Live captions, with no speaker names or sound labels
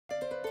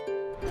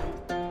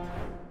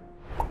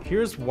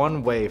Here's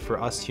one way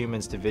for us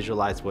humans to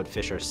visualize what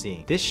fish are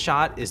seeing. This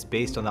shot is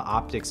based on the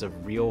optics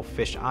of real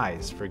fish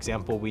eyes. For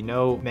example, we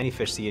know many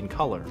fish see in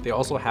color. They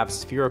also have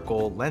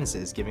spherical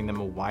lenses, giving them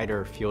a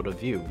wider field of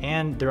view,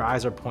 and their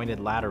eyes are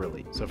pointed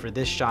laterally. So for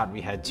this shot, we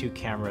had two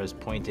cameras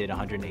pointed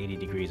 180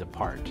 degrees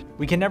apart.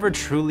 We can never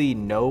truly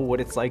know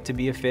what it's like to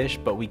be a fish,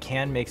 but we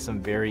can make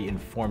some very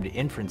informed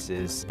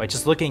inferences by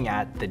just looking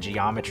at the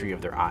geometry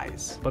of their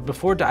eyes. But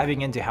before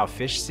diving into how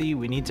fish see,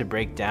 we need to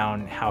break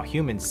down how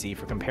humans see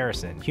for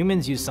comparison.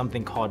 Humans use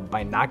something called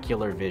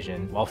binocular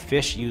vision, while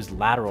fish use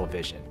lateral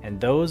vision. And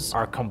those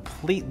are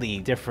completely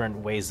different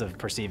ways of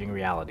perceiving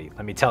reality,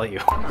 let me tell you.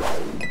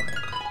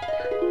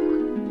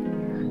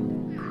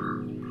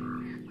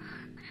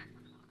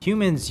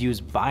 Humans use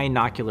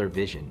binocular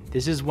vision.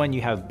 This is when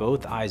you have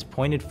both eyes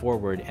pointed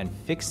forward and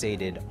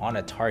fixated on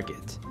a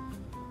target.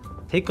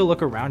 Take a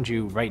look around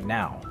you right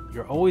now.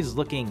 You're always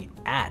looking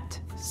at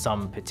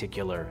some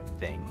particular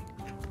thing.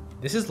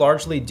 This is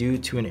largely due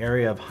to an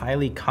area of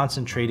highly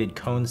concentrated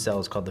cone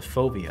cells called the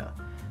fovea.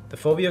 The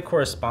fovea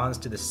corresponds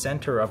to the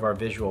center of our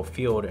visual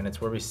field, and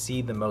it's where we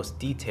see the most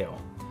detail.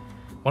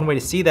 One way to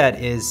see that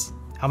is,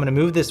 I'm gonna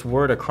move this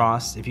word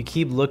across. If you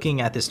keep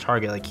looking at this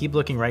target, like keep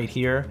looking right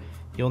here,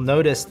 you'll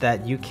notice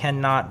that you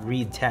cannot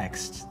read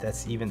text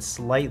that's even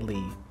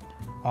slightly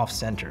off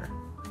center.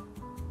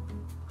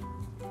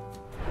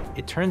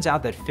 It turns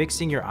out that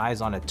fixing your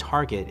eyes on a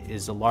target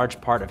is a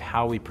large part of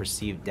how we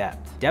perceive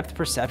depth. Depth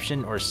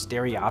perception, or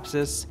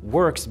stereopsis,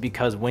 works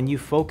because when you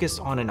focus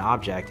on an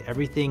object,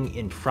 everything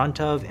in front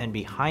of and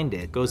behind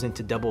it goes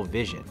into double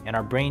vision, and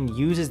our brain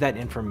uses that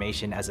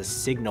information as a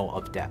signal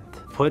of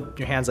depth. Put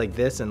your hands like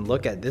this and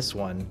look at this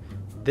one.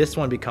 This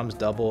one becomes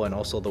double, and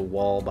also the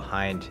wall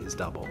behind is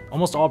double.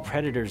 Almost all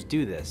predators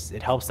do this.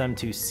 It helps them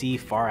to see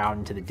far out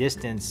into the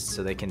distance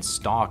so they can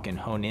stalk and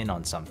hone in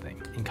on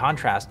something. In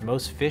contrast,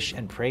 most fish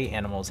and prey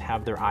animals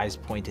have their eyes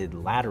pointed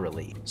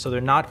laterally, so they're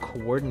not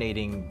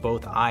coordinating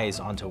both eyes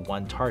onto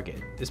one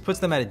target. This puts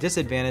them at a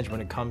disadvantage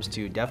when it comes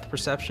to depth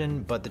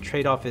perception, but the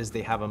trade-off is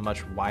they have a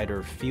much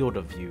wider field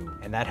of view,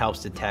 and that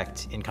helps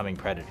detect incoming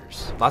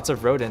predators. Lots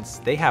of rodents,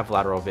 they have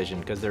lateral vision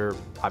because they're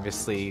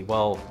obviously,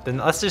 well, then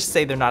let's just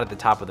say they're not at the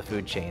top of the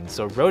food chain.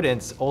 So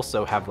rodents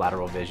also have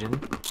lateral vision.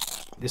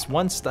 This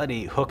one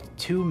study hooked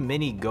two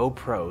mini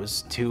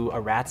GoPros to a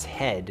rat's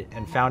head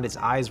and found its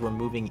eyes were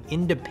moving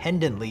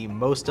independently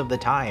most of the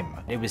time.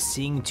 It was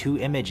seeing two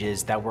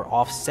images that were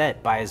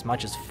offset by as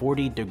much as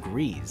 40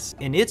 degrees.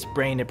 In its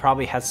brain, it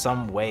probably has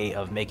some way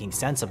of making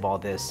sense of all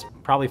this.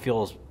 Probably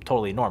feels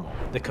totally normal.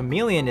 The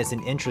chameleon is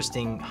an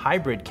interesting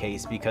hybrid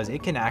case because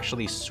it can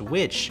actually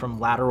switch from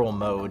lateral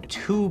mode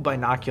to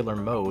binocular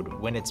mode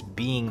when it's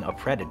being a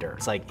predator.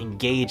 It's like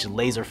engage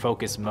laser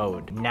focus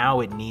mode. Now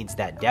it needs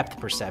that depth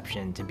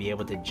perception to be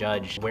able to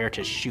judge where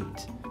to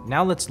shoot.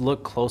 Now let's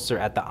look closer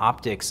at the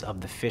optics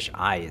of the fish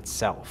eye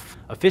itself.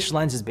 A fish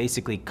lens is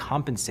basically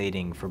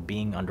compensating for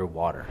being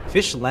underwater.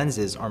 Fish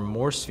lenses are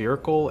more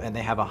spherical and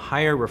they have a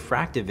higher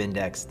refractive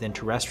index than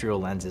terrestrial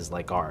lenses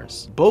like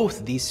ours.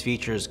 Both these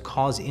features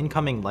cause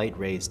incoming light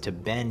rays to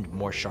bend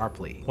more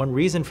sharply. One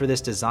reason for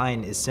this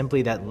design is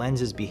simply that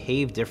lenses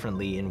behave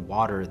differently in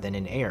water than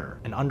in air.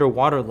 An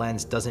underwater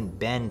lens doesn't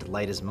bend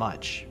light as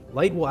much.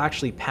 Light will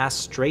actually pass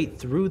straight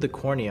through the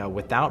cornea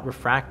without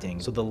refracting,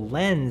 so the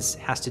lens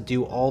has to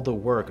do all the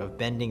work of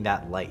bending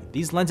that light.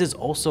 These lenses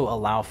also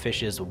allow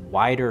fishes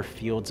wider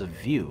fields of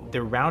view.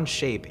 Their round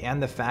shape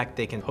and the fact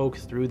they can poke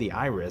through the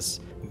iris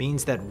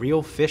means that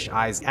real fish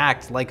eyes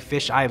act like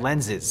fish eye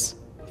lenses.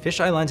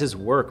 Fisheye lenses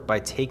work by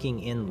taking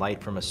in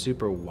light from a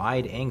super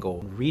wide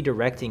angle,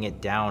 redirecting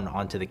it down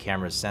onto the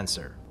camera's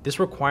sensor.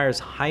 This requires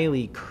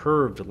highly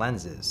curved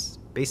lenses.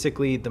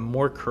 Basically, the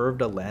more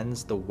curved a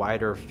lens, the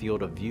wider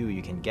field of view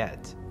you can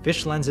get.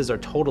 Fish lenses are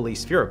totally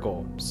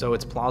spherical, so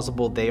it's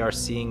plausible they are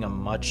seeing a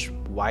much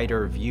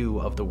wider view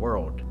of the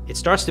world. It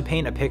starts to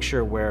paint a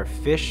picture where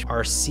fish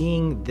are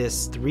seeing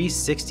this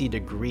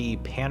 360-degree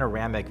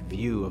panoramic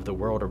view of the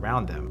world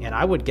around them. And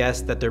I would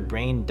guess that their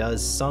brain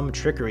does some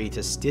trickery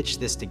to stitch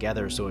this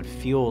together so it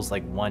feels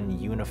like one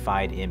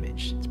unified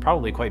image. It's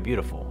probably quite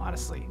beautiful,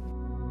 honestly.